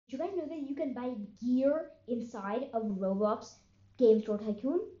Did you guys know that you can buy gear inside of Roblox Game Store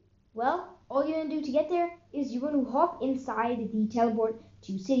Tycoon? Well, all you're going to do to get there is you're going to hop inside the teleport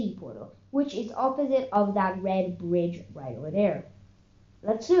to City Portal, which is opposite of that red bridge right over there.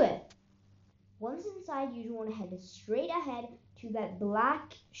 Let's do it. Once inside, you want to head straight ahead to that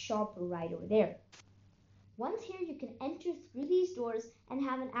black shop right over there. Once here, you can enter through these doors and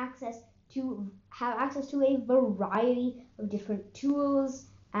have access to a variety of different tools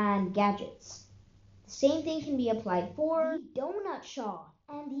and gadgets. The same thing can be applied for the donut shop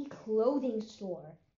and the clothing store.